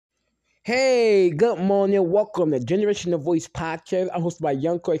Hey, good morning. Welcome to Generation of Voice podcast. I'm hosted by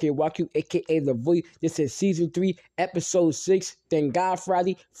Young Corey Waku, aka The Voice. This is season 3, episode 6. Thank God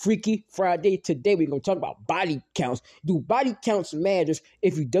Friday, Freaky Friday. Today we're gonna talk about body counts. Do body counts matters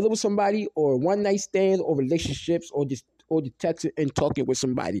if you're dealing with somebody, or one night stands, or relationships, or just texting and talking with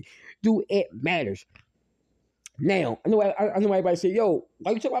somebody? Do it matters? Now I know everybody say, "Yo,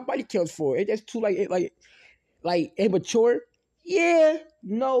 why you talk about body counts for? It that's too like immature." Yeah,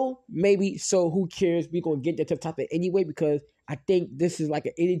 no, maybe. So who cares? We're gonna get that to the topic anyway because I think this is like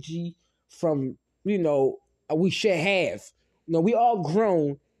an energy from we should have. We all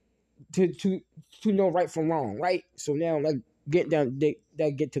grown to know right from wrong, right? So now let's get to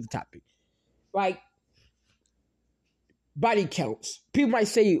the topic. Like body counts. People might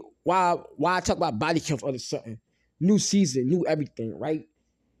say why I talk about body counts all of a sudden. New season, new everything, right?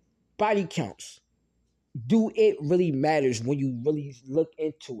 Body counts. Do it really matters when you really look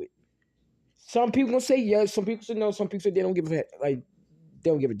into it? Some people gonna say yes, some people say no, some people say they don't give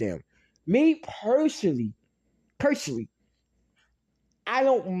a damn. Me personally, I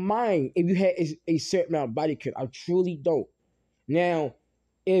don't mind if you had a certain amount of body count. I truly don't. Now,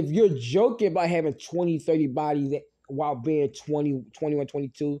 if you're joking about having 20, 30 bodies while being 20, 21,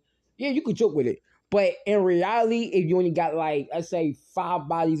 22, yeah, you could joke with it. But in reality, if you only got let's say 5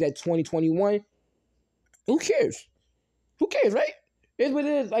 bodies at 20, 21, who cares? Who cares, right? It's what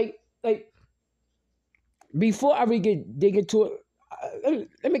it is. Like before I really dig into it, let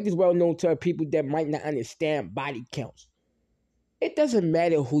me make this well known to people that might not understand body counts. It doesn't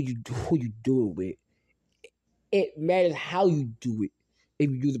matter who you do it with. It matters how you do it. If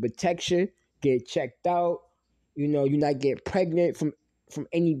you use protection, get checked out. You're not getting pregnant from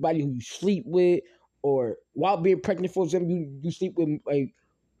anybody who you sleep with, or while being pregnant, for example, you sleep with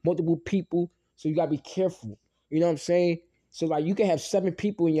multiple people. So you gotta be careful. You know what I'm saying? So you can have 7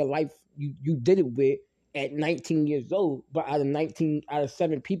 people in your life you did it with at 19 years old, but out of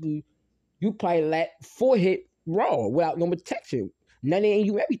 7 people, you probably let 4 hit raw without no protection. None ain't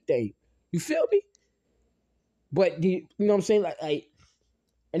you everything. You feel me? But you know what I'm saying?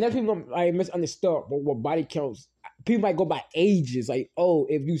 And then people misunderstood what body counts. People might go by ages.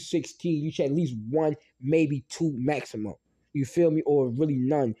 If you 16, you should at least 1, maybe 2 maximum. You feel me? Or really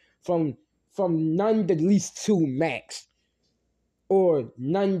none. From none to at least 2 max. Or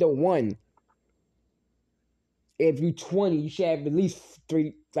none to 1. If you 20, you should have at least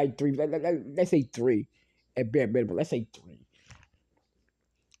 3, let's say 3 at bare minimum. Let's say 3.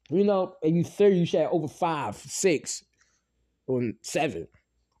 If you 30, you should have over 5, 6, or 7.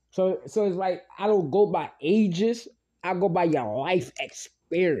 So it's like I don't go by ages. I go by your life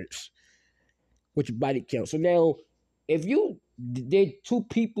experience with your body count. So now, if you did 2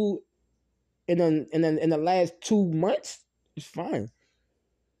 people in the last 2 months, it's fine.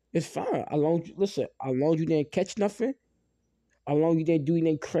 It's fine. As long as you didn't catch nothing, as long as you didn't do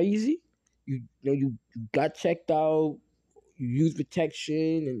anything crazy, you got checked out, you use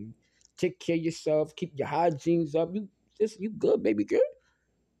protection and take care of yourself, keep your hygienes up. You good, baby girl.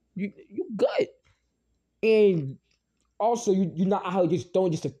 You good. And also, you're not out here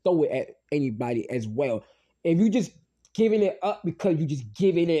just to throw it at anybody as well. If you just giving it up because you just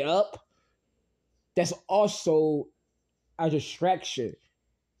giving it up, that's also a distraction.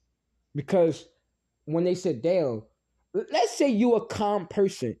 Because when they sit down, let's say you're a calm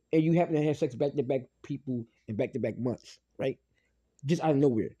person and you happen to have sex back-to-back people in back-to-back months, right? Just out of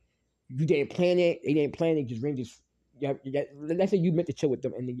nowhere. You didn't plan it, they didn't plan it, just ring just, let's say you meant to chill with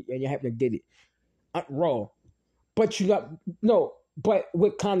them and you happen to did it. Raw. But but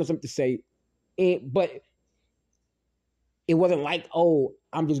with condoms, I'm to say, but it wasn't like,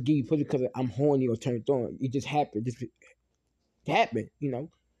 I'm just giving you pussy because I'm horny or turned on. It just happened. It happened, I'm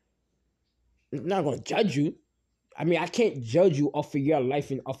not going to judge you. I mean, I can't judge you off of your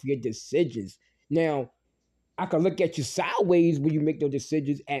life and off of your decisions. Now, I can look at you sideways when you make those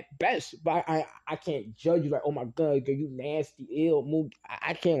decisions at best, but I can't judge you like, oh my God, girl, you nasty, ill, move.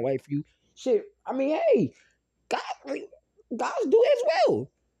 I can't wife you. Shit, I mean, hey, God, guys do as well.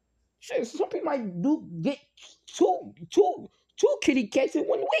 Shit, some people might get two kitty cats in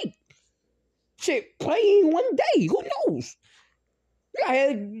 1 week. Shit, playing 1 day. Who knows?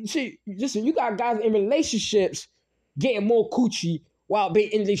 You got guys in relationships getting more coochie while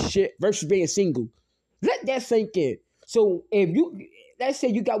being in this shit versus being single. Let that sink in. So let's say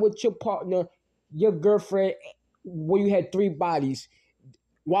you got with your partner, your girlfriend, when you had 3 bodies,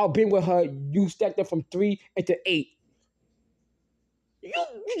 while being with her, you stacked up from 3 into 8.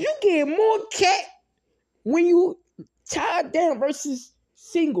 You get more cat when you tied down versus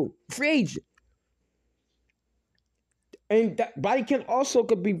single, free agent. And that body count also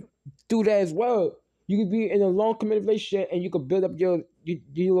could be do that as well. You could be in a long committed relationship and you could build up your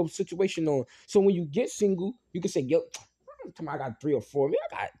little situation on. So when you get single, you can say, yo, I got 3 or 4, man,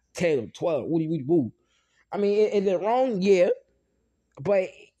 I got 10 or 12. Woody woo. I mean, is it wrong? Yeah. But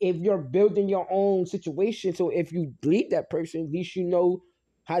if you're building your own situation, so if you leave that person, at least you know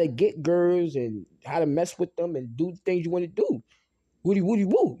how to get girls and how to mess with them and do things you want to do. Woody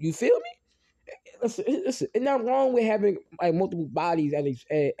woo. You feel me? Listen, it's not wrong with having like multiple bodies at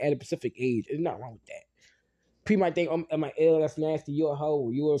a specific age. It's not wrong with that. People might think, am I ill? That's nasty. You're a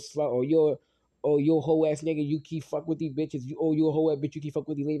hoe. You're a slut. You're a hoe ass nigga. You keep fuck with these bitches. You're a hoe ass bitch. You keep fuck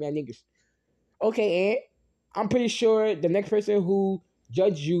with these lame ass niggas. Okay, and I'm pretty sure the next person who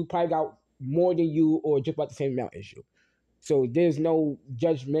judged you probably got more than you or just about the same amount as you. So there's no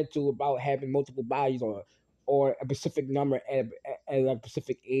judgmental about having multiple bodies or a specific number at a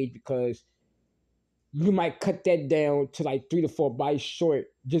specific age, because you might cut that down to like 3 to 4 bodies short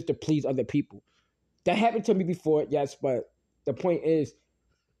just to please other people. That happened to me before, yes, but the point is,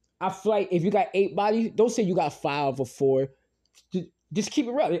 I feel like if you got 8 bodies, don't say you got 5 or 4. Just keep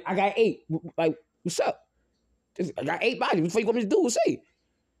it real. I got 8. Like, what's up? I got 8 bodies. What the fuck you want me to do? Say,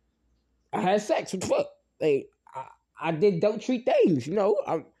 I had sex. What the fuck? Like, I did don't treat things. You know,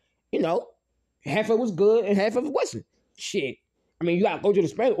 half of it was good and half of it wasn't. Shit. I mean, you gotta go to the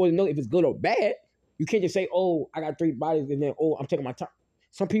special or to know if it's good or bad. You can't just say, "Oh, I got 3 bodies," and then, "Oh, I'm taking my time."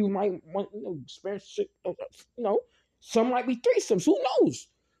 Some people might want, experience shit. Some might be threesomes. Who knows?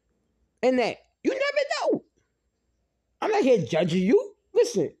 And that you never know. I'm not here judging you.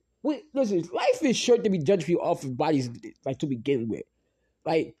 Listen, life is short to be judged for you off of bodies like to begin with.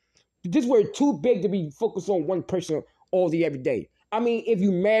 Like, this word too big to be focused on one person all the every day. I mean, if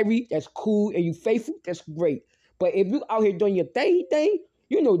you married, that's cool, and you faithful, that's great. But if you out here doing your thing,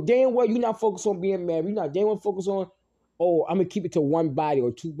 you know damn well you're not focused on being married. You're not damn well focused on, oh, I'm gonna keep it to 1 body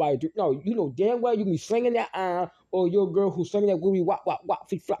or 2 body. No, you know damn well you can be slinging that iron, or your girl who's slinging that wooey wop wop wop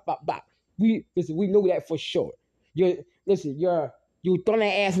flip flop bop bop. We know that for sure. You throwing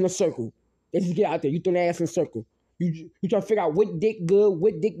that ass in a circle. Let's just get out there. You throwing that ass in a circle. You try to figure out what dick good,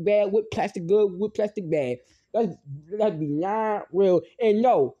 what dick bad, what plastic good, what plastic bad. That'd be not real. And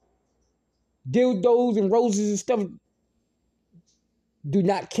no, dildos and roses and stuff do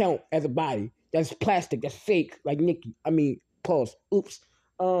not count as a body. That's plastic. That's fake. Like Nikki. I mean, pause. Oops.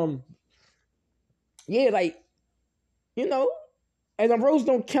 Yeah, like, you know, and a rose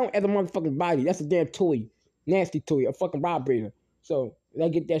don't count as a motherfucking body. That's a damn toy. Nasty toy. A fucking vibrator. So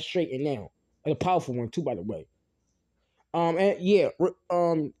let's get that straightened now. And a powerful one too, by the way. And yeah,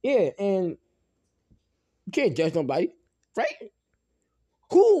 and you can't judge nobody, right?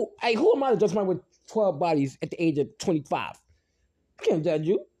 Who am I to judge somebody with 12 bodies at the age of 25? I can't judge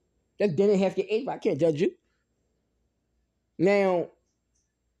you. That's then half your age, but I can't judge you. Now,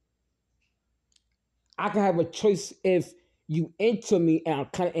 I can have a choice if you into me and I'm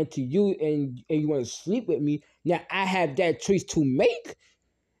kind of into you and you want to sleep with me. Now, I have that choice to make.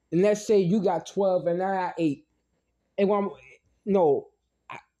 And let's say you got 12 and I got 8. And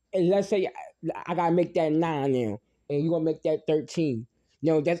and let's say I got to make that 9 now. And you're going to make that 13.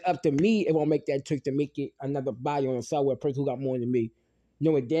 That's up to me. It won't make that choice to make it another body on the side with a person who got more than me.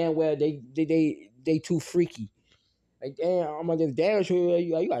 Knowing damn well they too freaky. Like, damn, I'm on this damn show.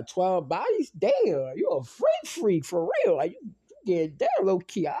 You got 12 bodies? Damn, you a freak for real. Like, you get damn low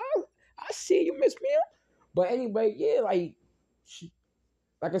key. I see you, Miss Mia. But anyway, yeah, like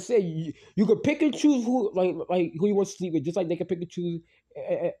I said, you could pick and choose who who you want to sleep with, just like they can pick and choose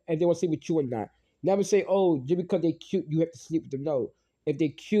if they want to sleep with you or not. Never say, oh, just because they cute, you have to sleep with them. No. If they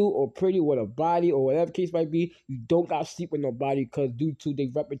cute or pretty with a body or whatever case might be, you don't got to sleep with nobody because due to their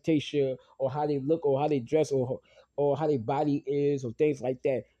reputation or how they look or how they dress or how their body is or things like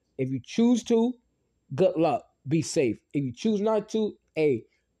that. If you choose to, good luck. Be safe. If you choose not to, hey,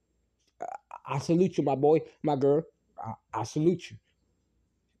 I salute you, my boy, my girl. I salute you.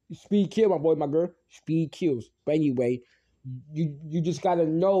 Speed kill, my boy, my girl. Speed kills. But anyway, you just gotta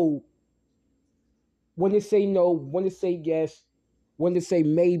know when to say no, when to say yes, when to say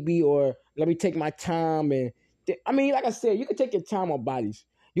maybe, or let me take my time. And I mean, like I said, you can take your time on bodies.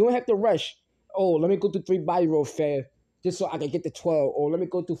 You don't have to rush. Oh, let me go through 3 bodies real fast just so I can get the 12. Or let me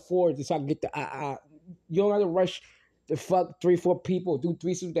go through 4 just so I can get the You don't have to rush to fuck 3-4 people, do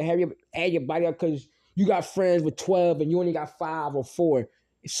threesomes to have add your body up because you got friends with 12 and you only got 5 or 4.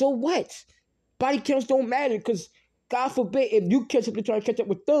 So what? Body counts don't matter because God forbid if you catch up to try to catch up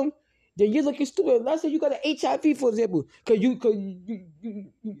with them, then you're looking stupid. Let's say you got an HIV, for example, because you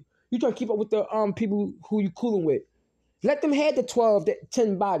trying to keep up with the people who you cooling with. Let them have the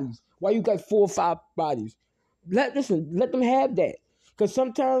 10 bodies while you got 4 or 5 bodies. Let them have that. Because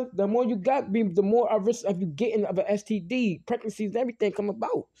sometimes the more you got, the more at risk of you getting of an STD, pregnancies, and everything come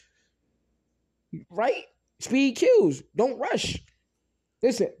about. Right? Speed kills. Don't rush.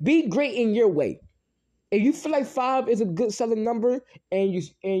 Listen, be great in your way. If you feel like 5 is a good selling number and you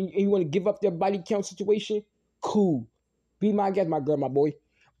want to give up their body count situation, cool. Be my guest, my girl, my boy.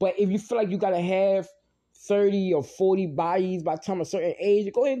 But if you feel like you gotta have 30 or 40 bodies by the time a certain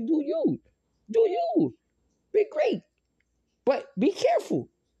age, go ahead and do you. Do you. Be great. But be careful.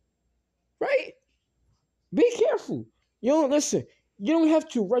 Right? Be careful. You don't listen. You don't have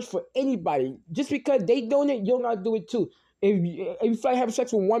to rush for anybody. Just because they doing it, you're not do it too. If you feel like having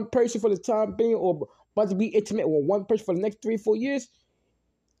sex with one person for the time being, or about to be intimate with one person for the next 3 or 4 years,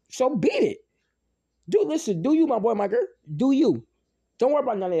 so beat it. Do you, my boy, my girl? Do you? Don't worry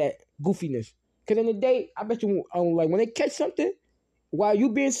about none of that goofiness. Because in the day, I bet you, like when they catch something, while you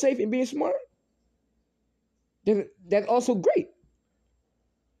being safe and being smart, then that's also great.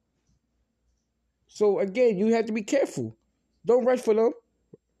 So again, you have to be careful. Don't rush for them,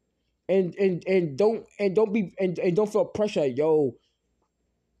 and don't feel pressure. Yo,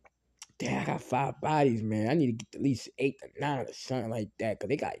 damn, I got 5 bodies, man. I need to get at least 8 to 9 or something like that. Cause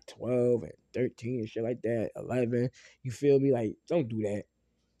they got 12 and 13 and shit like that. 11. You feel me? Like, don't do that.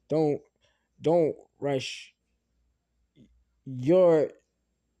 Don't don't rush your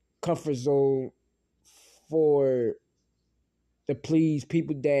comfort zone for to please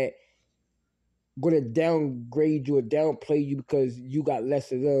people that gonna downgrade you or downplay you because you got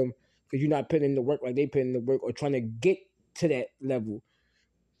less of them because you're not putting in the work like they put in the work or trying to get to that level.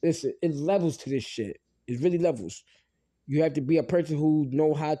 Listen, it's levels to this shit. It's really levels. You have to be a person who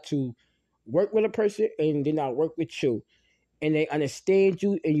know how to work with a person and then not work with you. And they understand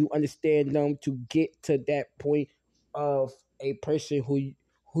you and you understand them to get to that point of a person who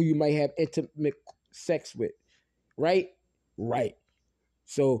you might have intimate sex with. Right? Right.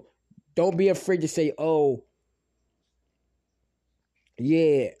 So don't be afraid to say, oh,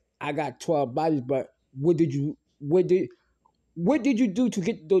 yeah, I got 12 bodies, but what did you do to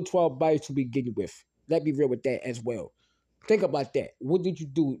get those 12 bodies to begin with? Let me real with that as well. Think about that. What did you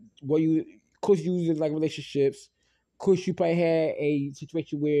do? Were you, cause you was in like relationships, cause you probably had a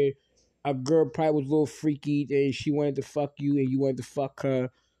situation where a girl probably was a little freaky and she wanted to fuck you and you wanted to fuck her.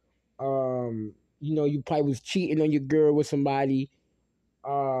 You probably was cheating on your girl with somebody.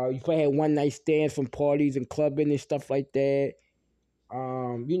 You probably had one night stands from parties and clubbing and stuff like that.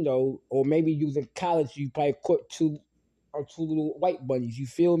 Or maybe you was in college, you probably caught two little white bunnies. You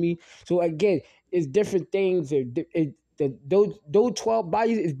feel me? So again, it's different things. Those 12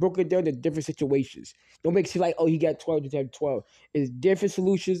 bodies is broken down to different situations. Don't make it seem like, oh, he got 12, just have 12. It's different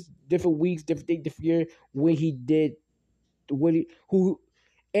solutions, different weeks, different things, different year when he did what he who.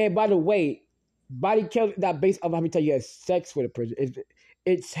 And by the way, body count is not based on how many times you have sex with a person.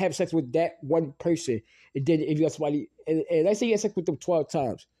 It's have sex with that one person. And then if you have somebody, and let's say you have sex with them 12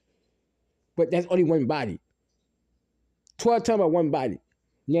 times, but that's only one body. 12 times on one body.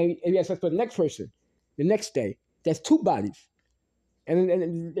 Now, if you have sex with the next person, the next day, that's 2 bodies.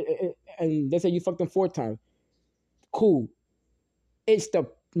 And let's say you fucked them 4 times. Cool. It's the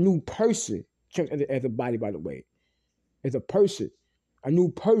new person as a body, by the way. It's a person. A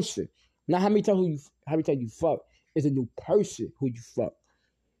new person. Not how many times you fuck. It's a new person who you fuck.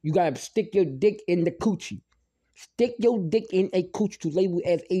 You gotta stick your dick in the coochie. Stick your dick in a coochie to label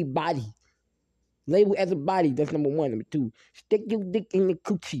as a body. Label as a body. That's number 1. Number 2. Stick your dick in the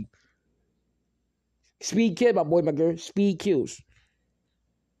coochie. Speed kills, my boy, my girl. Speed kills.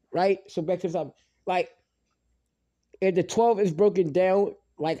 Right? So back to the top. Like, if the 12 is broken down,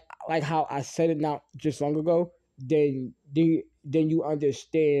 like how I said it not just long ago, then you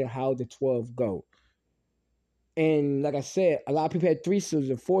understand how the 12 go. And like I said, a lot of people had threesomes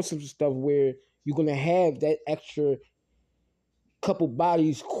and foursomes and stuff where you're gonna have that extra couple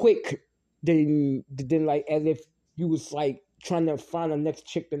bodies quick than like as if you was like trying to find the next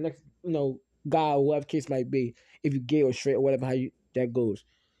chick, the next guy or whatever case might be, if you gay or straight or whatever that goes.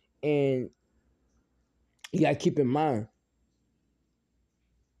 And you gotta keep in mind,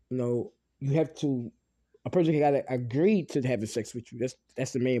 you have to a person gotta agree to having sex with you.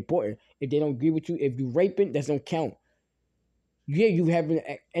 That's the main important. If they don't agree with you, if you raping, that don't count. Yeah, you having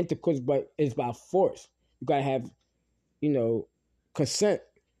intercourse, but it's by force. You gotta have, consent.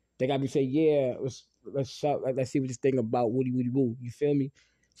 They gotta be say, yeah, let's shout, let's see what this thing about woody woody woo. You feel me?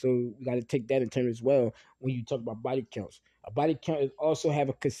 So you gotta take that in terms as well when you talk about body counts. A body count is also have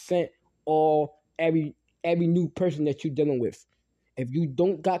a consent or every new person that you're dealing with. If you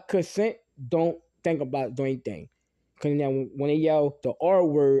don't got consent, don't think about doing anything. Because now when they yell the R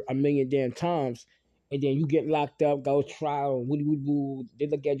word a million damn times, and then you get locked up, go trial, woody woody woo. They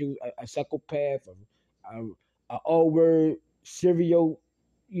look at you a psychopath, a over serial,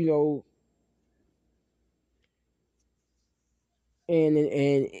 you know, and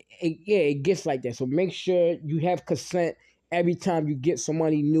yeah, it gets like that. So make sure you have consent every time you get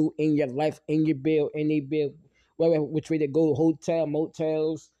somebody new in your life, in your bill, in their bill, whether which way they go, hotel,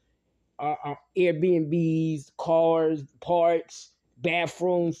 motels, Airbnbs, cars, parks,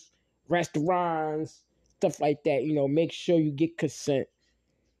 bathrooms, restaurants, stuff like that. Make sure you get consent.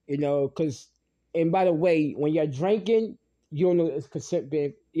 Because and by the way, when you're drinking, you don't know it's consent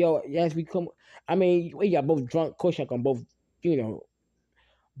being as we come. I mean, we got both drunk. Of course, y'all can both, you know.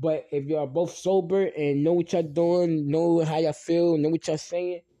 But if y'all both sober and know what y'all doing, know how y'all feel, know what y'all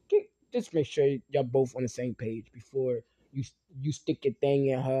saying, just make sure y'all both on the same page before you you stick your thing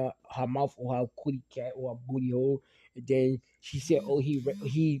in her mouth or her cootie cat or her booty hole, and then she said, "Oh, he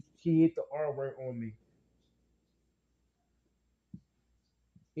hit the R word on me."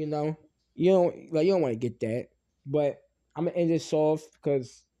 You know, you don't want to get that. But I'm gonna end this off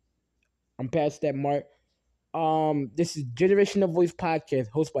because I'm past that mark. This is Generation of Voice podcast,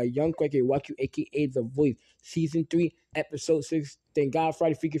 hosted by Young Quaker Waku, aka The Voice, season 3, episode 6. Thank God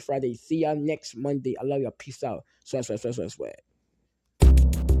Friday, Freaky Friday. See y'all next Monday. I love y'all. Peace out. Sweat, sweat, sweat, sweat, sweat.